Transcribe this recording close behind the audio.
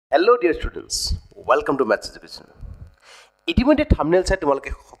Hello dear students, welcome to mathseducation. ইতিমধ্যে thumbnail চাই তোমালোকে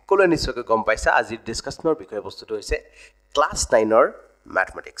সকলোৱে নিশ্চয়কৈ গম পাইছা আজিৰ ডিসকাশনৰ বিষয়বস্তুটো হৈছে ক্লাস 9 ৰ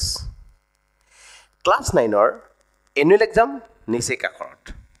ম্যাথমেটিক্স। ক্লাস 9 ৰ এনুৱেল এক্সাম নিচে কাখৰত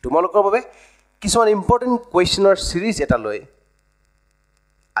তোমালোকৰ বাবে কিছুমান ইম্পৰ্টেন্ট কোৱেশ্চনৰ সিৰিজ এটা লৈ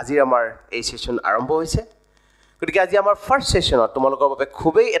আজি আমাৰ এই সেশন আৰম্ভ হৈছে। গতিকে আজি আমাৰ ফাৰ্স্ট সেশনত তোমালোকৰ বাবে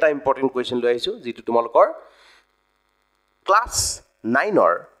খুবেই এটা ইম্পৰ্টেন্ট কোৱেশ্চন লৈ আহিছো যেটো তোমালোকৰ ক্লাস 9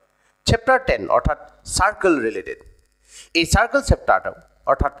 ৰ Chapter 10 অৰ্থাৎ circle related. এই circle chapter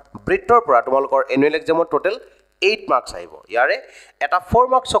অৰ্থাৎ বৃত্তৰ পৰা তোমালোকৰ annual examৰ total 8 marks আহিব। ইয়াৰে এটা 4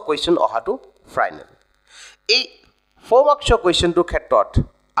 marks question অহাটো ফাইনেল। এই 4 marks questionটোৰ ক্ষেত্ৰত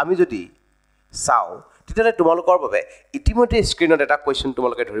আমি যদি চাও তেতিয়ালে তোমালোকৰ বাবে ইতিমধ্যে স্ক্ৰিনত এটা question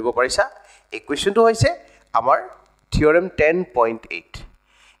তোমালোকে ধৰিব পাৰিছা। এই questionটো হৈছে আমাৰ Theorem 10.8.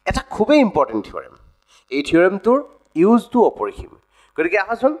 এটা খুবেই ইম্পৰ্টেন্ট থিওৰেম। এই থিওৰেমটোৰ ইউজটো অপৰিসীম। গতিকে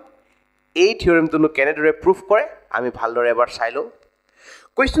আহাচোন এই থিওৰেমটো কেনেদৰে প্ৰুফ কৰে আমি ভালদৰে এবাৰ চাই লওঁ।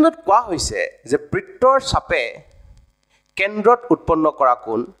 কোৱেশ্চনত কোৱা হৈছে যে বৃত্তৰ চাপে কেন্দ্ৰত উৎপন্ন কৰা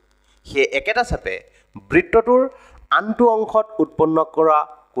কোণ হে একেটা চাপে বৃত্তটোৰ আনটো অংশত উৎপন্ন কৰা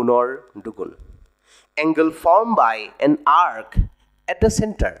কোণৰ দুগুণ। Angle formed by an arc at the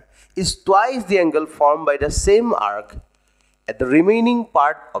center is twice the angle formed by the same arc at the remaining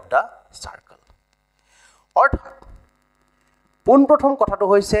part of the circle. অৰ্থাৎ পোনপ্ৰথম কথাটো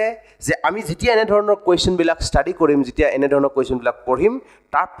হৈছে যে আমি যেতিয়া এনে ধৰণৰ কোৱেশ্চন বিলাক ষ্টাডি কৰিম যেতিয়া এনে ধৰণৰ কোৱেশ্চন বিলাক পঢ়িম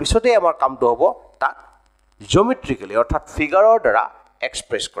তাৰ পিছতে আমাৰ কামটো হ'ব তাক জিওমেট্ৰিক্যালি অৰ্থাৎ ফিগাৰৰ দ্বাৰা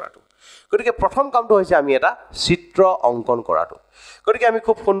এক্সপ্ৰেছ কৰাটো। গতিকে প্ৰথম কামটো হৈছে আমি এটা চিত্ৰ অংকন কৰাটো। গতিকে আমি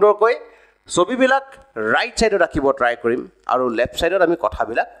খুব সুন্দৰকৈ ছবিবিলাক ৰাইট সাইডত ৰাখিব ট্ৰাই কৰিম আৰু লেফট সাইডত আমি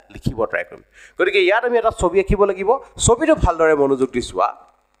কথাবিলাক লিখিব ট্ৰাই কৰিম। গতিকে ইয়াত আমি এটা ছবি আঁকিব লাগিব। ছবিটো ভালদৰে মনোযোগ দি চোৱা।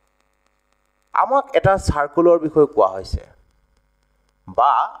 আমাক এটা সাৰ্কুলৰ বিষয়ে কোৱা হৈছে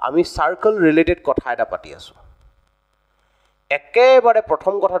বা আমি সাৰ্কেল ৰিলেটেড কথা এটা পাতি আছো। একেবাৰে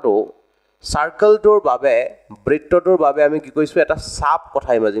প্ৰথম কথাটো সাৰ্কেলটোৰ বাবে বৃত্তটোৰ বাবে আমি কি কৈছো এটা চাপ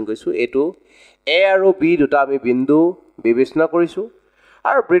কথা ইমাজিন কৰিছো। এটো এ আৰু বি দুটা আমি বিন্দু বিবেচনা কৰিছো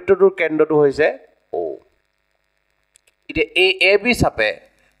আৰু বৃত্তটোৰ কেন্দ্ৰটো হৈছে ও। ইতে এ বি চাপে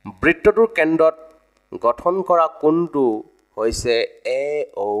বৃত্তটোৰ কেন্দ্ৰত গঠন কৰা কোণটো হৈছে এ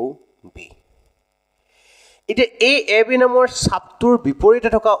ও বি। ইতে এ বি নামৰ চাপটোৰ বিপৰীতে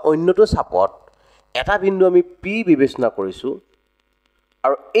থকা অন্যটো চাপত এটা বিন্দু আমি পি বিবেচনা কৰিছো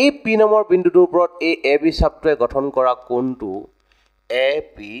আৰু এই পি নামৰ বিন্দুটোৰ ওপৰত এ বি চাপটোৱে গঠন কৰা কোণটো এ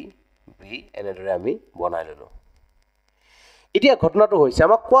পি বি এনেদৰে আমি বনাই ললো। এতিয়া ঘটনাটো হৈছে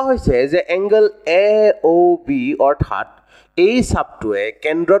আমাক কোৱা হৈছে যে এংগল এ ও বি অৰ্থাৎ এই চাপটোৱে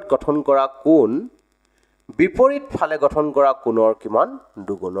কেন্দ্ৰত গঠন কৰা কোণ বিপৰীত ফালে গঠন কৰা কোণৰ কিমান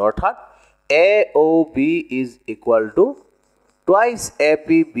দুগুণ অৰ্থাৎ AOB is equal to twice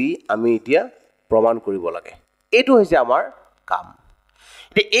APB আমি এতিয়া প্ৰমাণ কৰিব লাগে। এটো হৈছে আমাৰ কাম।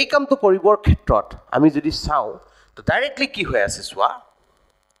 এতিয়া এই কামটো কৰিবৰ ক্ষেত্ৰত আমি যদি চাও তো ডাইৰেক্টলি কি হৈ আছে চোৱা।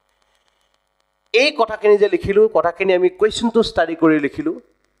 এই কথাখিনি যে লিখিলো কথাখিনি আমি কোৱেশ্চনটো ষ্টাডি কৰি লিখিলো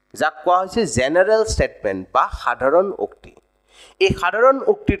যাক কোৱা হৈছে জেনাৰেল ষ্টেটমেন্ট বা সাধাৰণ উক্তি। এই সাধাৰণ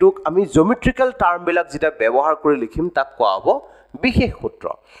উক্তিটোক আমি জিওমেট্ৰিক্যাল টাৰ্মবিলাক যেটা ব্যৱহাৰ কৰি লিখিম তাক কোৱা হ'ব বিশেষ সূত্ৰ।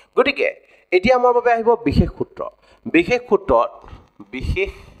 গতিকে এতিয়া আমাৰ বাবে আহিব বিশেষ সূত্ৰ। বিশেষ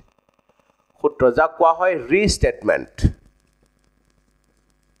সূত্ৰ যাক কোৱা হয় ৰিষ্টেটমেন্ট।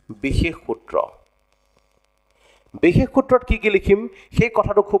 বিশেষ সূত্ৰত কি লিখিম সেই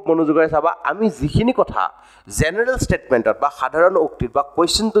কথাটো খুব মনোযোগেৰে চাবা। আমি যিখিনি কথা জেনাৰেল ষ্টেটমেন্টত বা সাধাৰণ উক্তিত বা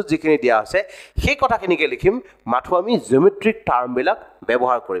কোৱেশ্চনটোত যিখিনি দিয়া আছে সেই কথাখিনিকে লিখিম মাথো আমি জিওমেট্ৰিক টাৰ্মবিলাক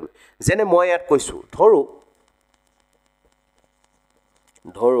ব্যৱহাৰ কৰিম। যেনে মই ইয়াত কৈছো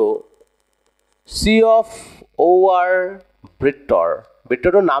ধৰো C of OR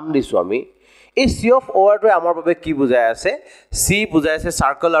বৃত্তটোৰ নাম দিছো আমি। এই C of OR টোৱে আমাৰ বাবে কি বুজাই আছে C বুজাই আছে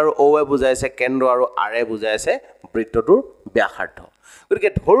সাৰ্কেল আৰু O এ বুজাই আছে কেন্দ্ৰ আৰু R এ বুজাই আছে বৃত্তটোৰ ব্যাসাৰ্ধ। গতিকে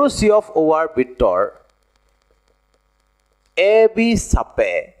ধৰো C of OR বৃত্তৰ AB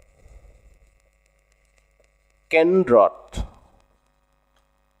চাপে কেন্দ্ৰত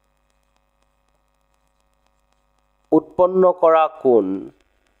উৎপন্ন কৰা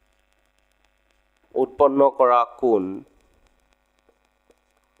কোণ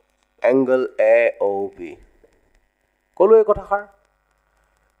এংগল AOB। কলো এই কথাষাৰ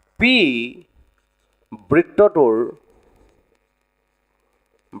P বৃত্তটোৰ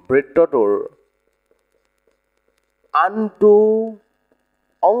আনটো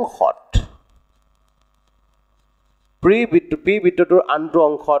অংশত P বৃত্তটোৰ আনটো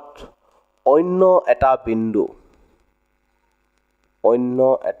অংশত অন্য এটা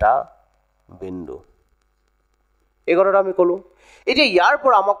বিন্দু এই কথাটো আমি ক'লোঁ এতিয়া ইয়াৰ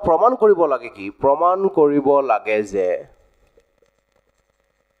পৰা আমাক প্ৰমাণ কৰিব লাগে কি প্ৰমাণ কৰিব লাগে যে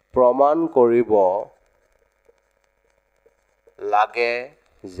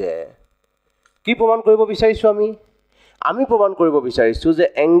কি প্ৰমাণ কৰিব বিচাৰিছোঁ আমি প্ৰমাণ কৰিব বিচাৰিছোঁ যে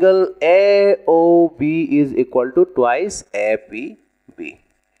angle AOB is equal to twice APB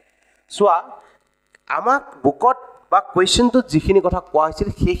চোৱা আমাক বুকত বা কুৱেশ্যনটোত যিখিনি কথা কোৱা হৈছিল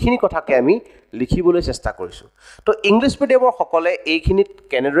সেইখিনি কথাকে আমি লিখিবলৈ চেষ্টা কৰিছোঁ তো ইংলিছ মিডিয়ামৰ সকলে এইখিনিত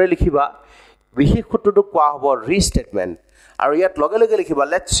কেনেদৰে লিখিবা বিশেষ সূত্ৰটো কোৱা হ'ব ৰিষ্টেটমেণ্ট আৰু ইয়াত লগে লগে লিখিবা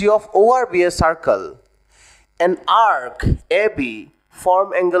let's C off OR be a circle an arc AB form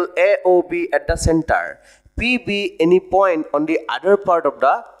angle AOB at the center PB any point on the other part of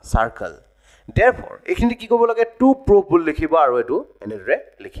the circle therefore এইখিনি কি ক'ব লাগে টু প্ৰুফ বুলি লিখিবা আৰু এটো এনেদৰে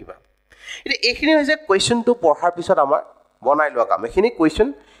লিখিবা এতিয়া এইখিনি হৈছে কুৱেশ্যনটো পঢ়াৰ পিছত আমাৰ বনাই লোৱা কাম এইখিনি কুৱেশ্যন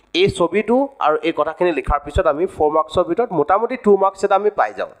এই ছবিটো আৰু এই কথাখিনি লিখাৰ পিছত আমি 4 মাৰ্কছৰ ভিতৰত মোটামুটি 2 মাৰ্কছ এটা আমি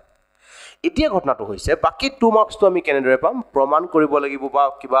পাই যাওঁ এতিয়া ঘটনাটো হৈছে বাকি 2 মাৰ্কছটো আমি কেনেদৰে পাম প্ৰমাণ কৰিব লাগিব বা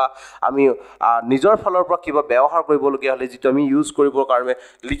কিবা আমি নিজৰ ফালৰ পৰা কিবা ব্যৱহাৰ কৰিবলগীয়া হ'লে যেটো আমি ইউজ কৰিবৰ কাৰণে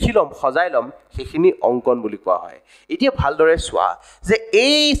লিখি লম সজাই লম সেইখিনি অংকন বুলি কোৱা হয় এতিয়া ভালদৰে চোৱা যে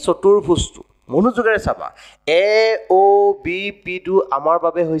এই চতুৰ্ভুজটো মনোযোগেৰে চাবা AOBP টো আমাৰ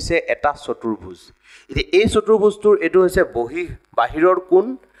বাবে হৈছে এটা চতুৰ্ভুজ এতিয়া এই চতুৰ্ভুজটোৰ এটো হৈছে বাহিৰৰ কোণ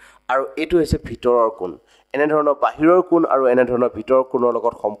আৰু এটো হৈছে ভিতৰৰ কোণ এনে ধৰণৰ বাহিৰৰ কোণ আৰু এনে ধৰণৰ ভিতৰৰ কোণৰ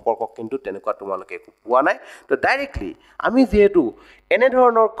লগত সম্পৰ্ক কিন্তু তেনেকুৱা তোমালোকে একো পোৱা নাই তো ডাইৰেক্টলি আমি যেহেতু এনে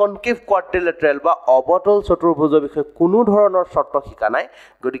ধৰণৰ কনকেভ কোৱাড্ৰিলেটাৰেল বা অবতল চতুৰ্ভুজৰ বিষয়ে কোনো ধৰণৰ শৰ্ত শিকা নাই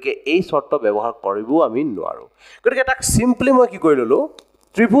গতিকে এই শৰ্ত ব্যৱহাৰ কৰিবও আমি নোৱাৰো গতিকে তাক সিম্পলি মই কি কৰি ললো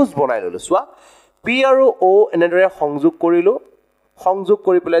ত্ৰিভুজ বনাই ললো চোৱা P আৰু O এনেদৰে সংযোগ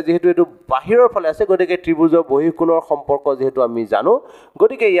কৰি পেলাই যেহেতু এটো বাহিৰৰ ফালে আছে গতিকে ত্ৰিভুজৰ বহিঃকোণৰ সম্পৰ্ক যেহেতু আমি জানো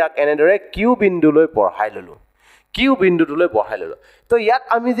গতিকে ইয়াক এনেদৰে Q বিন্দুলৈ বঢ়াই ললো তো ইয়াক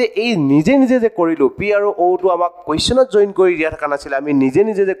আমি যে এই নিজে যে কৰিলো P আৰু O টো আমাক কোৱেশ্যনত জইন কৰি দিয়া থকা নাছিল আমি নিজে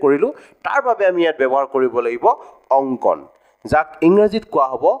যে কৰিলো তাৰ বাবে আমি ইয়াত ব্যৱহাৰ কৰিব লাগিব অংকন যাক ইংৰাজীত কোৱা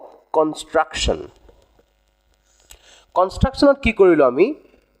হ'ব কনষ্ট্ৰাকচনত কি কৰিলো আমি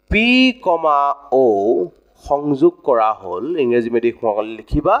P, O সংযোগ কৰা হল ইংৰাজী মেডিকসকল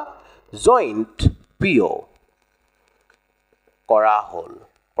লিখিবা জইন্ট PO কৰা হল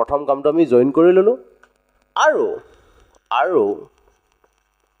প্ৰথম কামটো আমি জইন কৰি ললো আৰু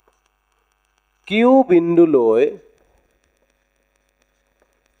Q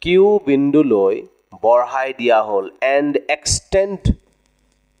বিন্দুলৈ বঢ়াই দিয়া হল and extend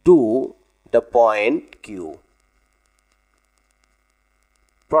to the point Q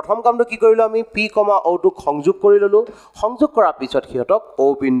প্ৰথম কামটো কি কৰিলো আমি P, O টোক সংযোগ কৰি ললো সংযোগ কৰাৰ পিছত হিয়তক O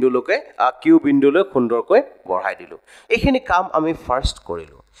বিন্দুলৈকে Q বিন্দুলৈ সুন্দৰকৈ বঢ়াই দিলো এইখিনি কাম আমি ফাৰ্স্ট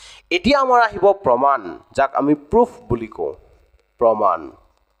কৰিলো এতিয়া আমাৰ আহিব প্ৰমাণ যাক আমি প্ৰুফ বুলি কওঁ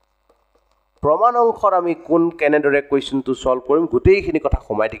প্ৰমাণ অংশৰ আমি কোন কেনেদৰে কুৱেশ্যনটো সলভ কৰিম গোটেইখিনি কথা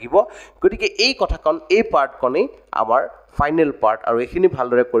সোমাই থাকিব গতিকে এই কথাখন এই পাৰ্টখনেই আমাৰ ফাইনেল পাৰ্ট আৰু এইখিনি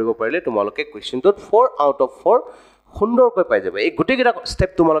ভালদৰে কৰিব পাৰিলে তোমালোকে কুৱেশ্যনটোত 4 আউট অফ 4 সুন্দৰকৈ পাই যাবা এই গোটেইকেইটা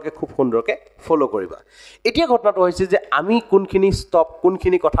ষ্টেপ তোমালোকে খুব সুন্দৰকৈ ফলো কৰিবা এতিয়া ঘটনাটো হৈছে যে আমি কোনখিনি ষ্টপ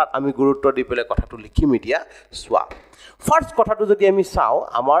কোনখিনি কথাত আমি গুৰুত্ব দি পেলাই কথাটো লিখিম এতিয়া চোৱা ফাৰ্স্ট কথাটো যদি আমি চাও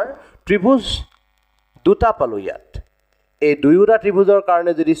আমাৰ ত্ৰিভুজ দুটা পালো ইয়াত এই দুয়োটা ত্ৰিভুজৰ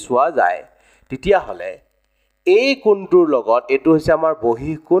কাৰণে যদি চোৱা যায় তেতিয়া হলে এই কোণটোৰ লগত এটো হৈছে আমাৰ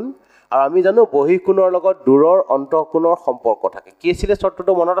বহিঃকোণ আৰু আমি জানো বহিঃকোণৰ লগত দূৰৰ অন্তঃকোণৰ সম্পৰ্ক থাকে কি আছিল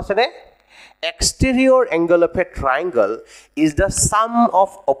শৰ্তটো মনত আছে নে exterior angle of a triangle is the sum of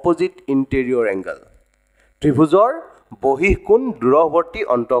opposite interior angle ত্ৰিভুজৰ বহিঃকোণ দূৰৱৰ্তী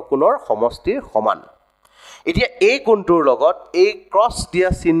অন্তঃকোণৰ সমষ্টিৰ সমান এতিয়া এই কোণটোৰ লগত এই ক্ৰস দিয়া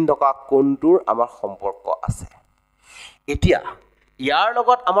চিন থকা কোণটোৰ আমাৰ সম্পৰ্ক আছে এতিয়া ইয়াৰ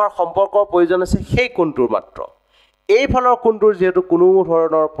লগত আমাৰ সম্পৰ্কৰ প্ৰয়োজন আছে সেই কোণটোৰ মাত্ৰ এই ফলৰ কোণটোৰ যেহেতু কোনো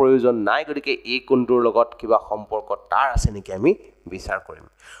ধৰণৰ প্ৰয়োজন নাই গতিকে এই কোণটোৰ লগত কিবা সম্পৰ্ক তাৰ আছে নেকি আমি বিচাৰ কৰিম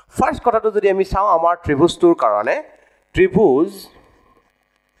ফাৰ্স্ট কথাটো যদি আমি চাও আমাৰ ত্ৰিভুজটোৰ কাৰণে ত্ৰিভুজ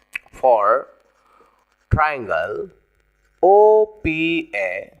ফৰ triangle OPA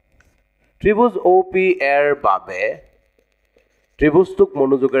ত্ৰিভুজ OPA এৰ বাবে ত্ৰিভুজটোক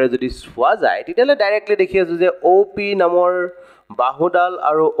মনোযোগেৰে যদি চোৱা যায় তেতিয়ালে ডাইৰেক্টলি দেখি আছো যে OP নামৰ বাহুডাল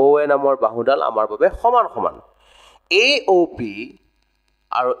আৰু OA নামৰ বাহুডাল আমাৰ বাবে সমান AOP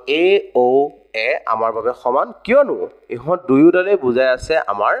আৰু AOA আমাৰ বাবে সমান কিয়নো ইহঁত দুয়োডালে বুজাই আছে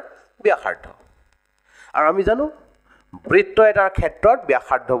আমাৰ ব্যাসাৰ্ধ আৰু আমি জানো বৃত্ত এটাৰ ক্ষেত্ৰত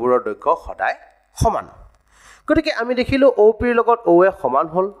ব্যাসাৰ্ধবোৰৰ দৈৰ্ঘ্য সদায় সমান গতিকে আমি দেখিলো OP ৰ লগত OA সমান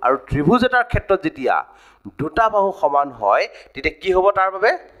হল আৰু ত্ৰিভুজ এটাৰ ক্ষেত্ৰত যেতিয়া দুটা বাহু সমান হয় তেতিয়া কি হ'ব তাৰ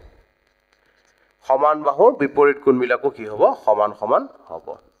বাবে সমান বাহুৰ বিপৰীত কোণবিলাকো কি হ'ব সমান সমান হ'ব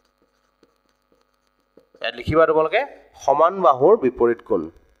ইয়াত লিখিবা তোমালোকে সমান বাহুৰ বিপৰীত কোণ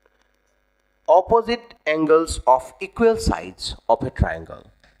opposite angles of equal sides of a triangle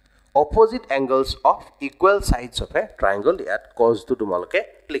opposite angles of equal sides of a triangle ইয়াত cos টো তোমালোকে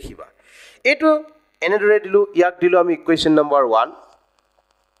লিখিবা এটো এনেদৰে দিলো ইয়াক দিলো আমি ইকুৱেশ্যন নম্বৰ 1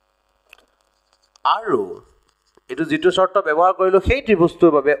 আৰু এটো যেটো শৰ্ত ব্যৱহাৰ কৰিলো সেই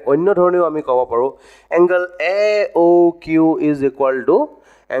ত্ৰিভুজটোৰ বাবে অন্য ধৰণেও আমি ক'ব পাৰো angle AOQ is equal to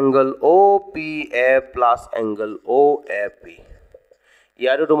angle OPA plus angle OAP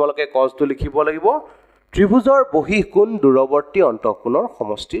ইয়াৰো তোমালোকে cos টো লিখিব লাগিব ত্ৰিভুজৰ বহিঃ কোণ দূৰৱৰ্তী অন্তঃকোণৰ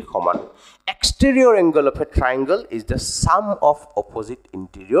সমষ্টিৰ সমান exterior angle of a triangle is the sum of opposite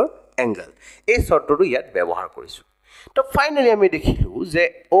interior angle এই শর্তটো ইয়াত ব্যৱহাৰ কৰিছো তো ফাইনালি আমি দেখিলো যে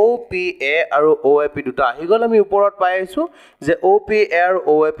OPA আৰু OAP দুটা আহি গল আমি ওপৰত পাই আছো যে OPA আৰু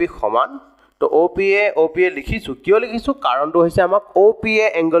OAP সমান তো OPA লিখিছো কিয় লিখিছো কাৰণটো হৈছে আমাক OPA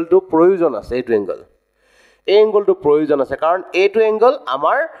এংগলটো প্ৰয়োজন আছে এইটো এংগল এই এংগলটো প্ৰয়োজন আছে কাৰণ এইটো এংগল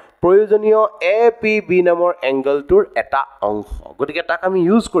আমাৰ প্ৰয়োজনীয় APB নামৰ এংগলটোৰ এটা অংশ গতিকে তাক আমি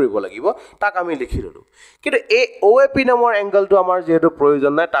ইউজ কৰিব লাগিব তাক আমি লিখি ললো কিন্তু এই OAP নামৰ এংগলটো আমাৰ যেহেতু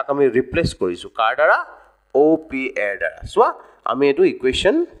প্ৰয়োজন নাই তাক আমি ৰিপ্লেস কৰিছো কাৰ দ্বাৰা OPA দ্বাৰা সোৱা আমি এটো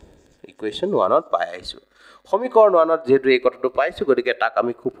ইকুৱেশ্যন 1 ত পাই আইছো সমীকৰণ 1 ত যেহেতু এই কথাটো পাইছো গতিকে তাক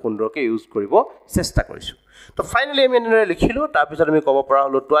আমি খুব সুন্দৰকে ইউজ কৰিব চেষ্টা কৰিছো তো ফাইনালি আমি এনেদৰে লিখিলো তাৰ পিছত আমি ক'ব পৰা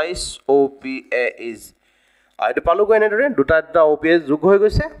হলো twice OPA is আইটো পালো গৈ এনেদৰে দুটা OPA যোগ হৈ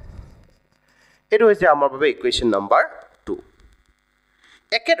গৈছে এটো হৈছে আমাৰ বাবে ইকুৱেশ্যন নম্বৰ 2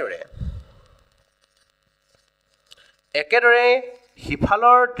 একেদৰে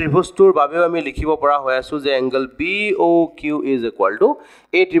হিফালৰ ত্ৰিভুজটোৰ বাবেও আমি লিখিব পৰা হৈ আছো যে angle BOQ is equal to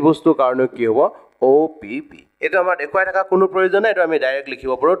এই ত্ৰিভুজটোৰ কাৰণে কি হ'ব OPB এটো আমাৰ দেখুৱাই থকা কোনো প্ৰয়োজন নাই এটো আমি ডাইৰেক্ট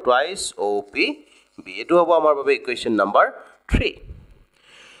লিখিব পাৰো twice OPB এটো হ'ব আমাৰ বাবে ইকুৱেশ্যন নম্বৰ 3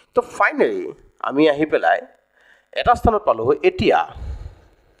 তো ফাইনালি আমি আহি পেলাই এটা স্থানত পালো এতিয়া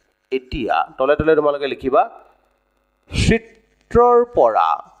তলে তলে তোমালোকে লিখিবা চিত্ৰৰ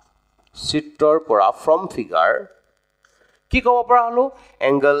পৰা from figure কি ক'ব পৰা হলো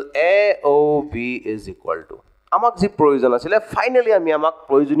angle AOB is equal to আমাক যি প্ৰয়োজন আছিল ফাইনালি আমি আমাক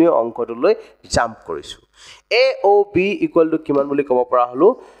প্ৰয়োজনীয় অংকটো লৈ জাম্প কৰিছো AOB equal to কিমান বুলি ক'ব পৰা হলো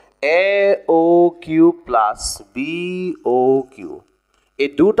AOQ plus BOQ এই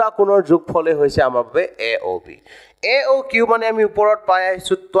দুটা কোণৰ যোগফলে হৈছে আমাৰ বাবে AOQ মানে আমি ওপৰত পাই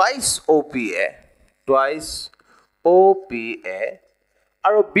আইছো twice OPA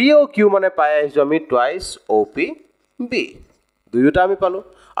আৰু BOQ মানে পাই আইছো আমি twice OPB দুইটা আমি পালো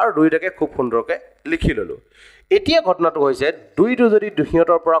আৰু দুইটাকে খুব সুন্দৰকে লিখি ললো এতিয়া ঘটনাটো হৈছে দুইটো যদি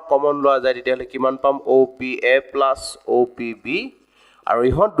দুহিয়তৰ পৰা কমন লোৱা যায় তেতিয়ালে কিমান পাম OPA plus OPB আৰু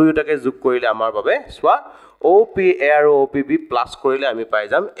ইহত দুইটাকে যোগ কৰিলে আমাৰ বাবে সোৱা OPA আৰু OPB প্লাস কৰিলে আমি পাই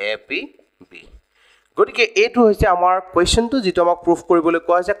যাম APB গতিকে এটো হৈছে আমাৰ কোৱেশ্চনটো যেটো আমাক প্ৰুফ কৰিবলৈ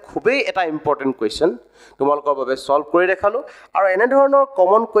কোৱা হৈছে খুবেই এটা ইম্পৰ্টেন্ট কোৱেশ্চন তোমালোকৰ বাবে সলভ কৰি দেখালো আৰু এনে ধৰণৰ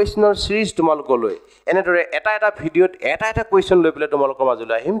কমন কোৱেশ্চনৰ সিৰিজ তোমালোকলৈ এনেদৰে এটা ভিডিঅত এটা কোৱেশ্চন লৈ পেলাই তোমালোকৰ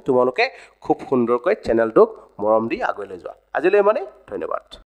মাজলৈ আহিম তোমালোকে খুব সুন্দৰকৈ চেনেলটোক মৰম দি আগলৈ যোৱা আজিলৈ মানে ধন্যবাদ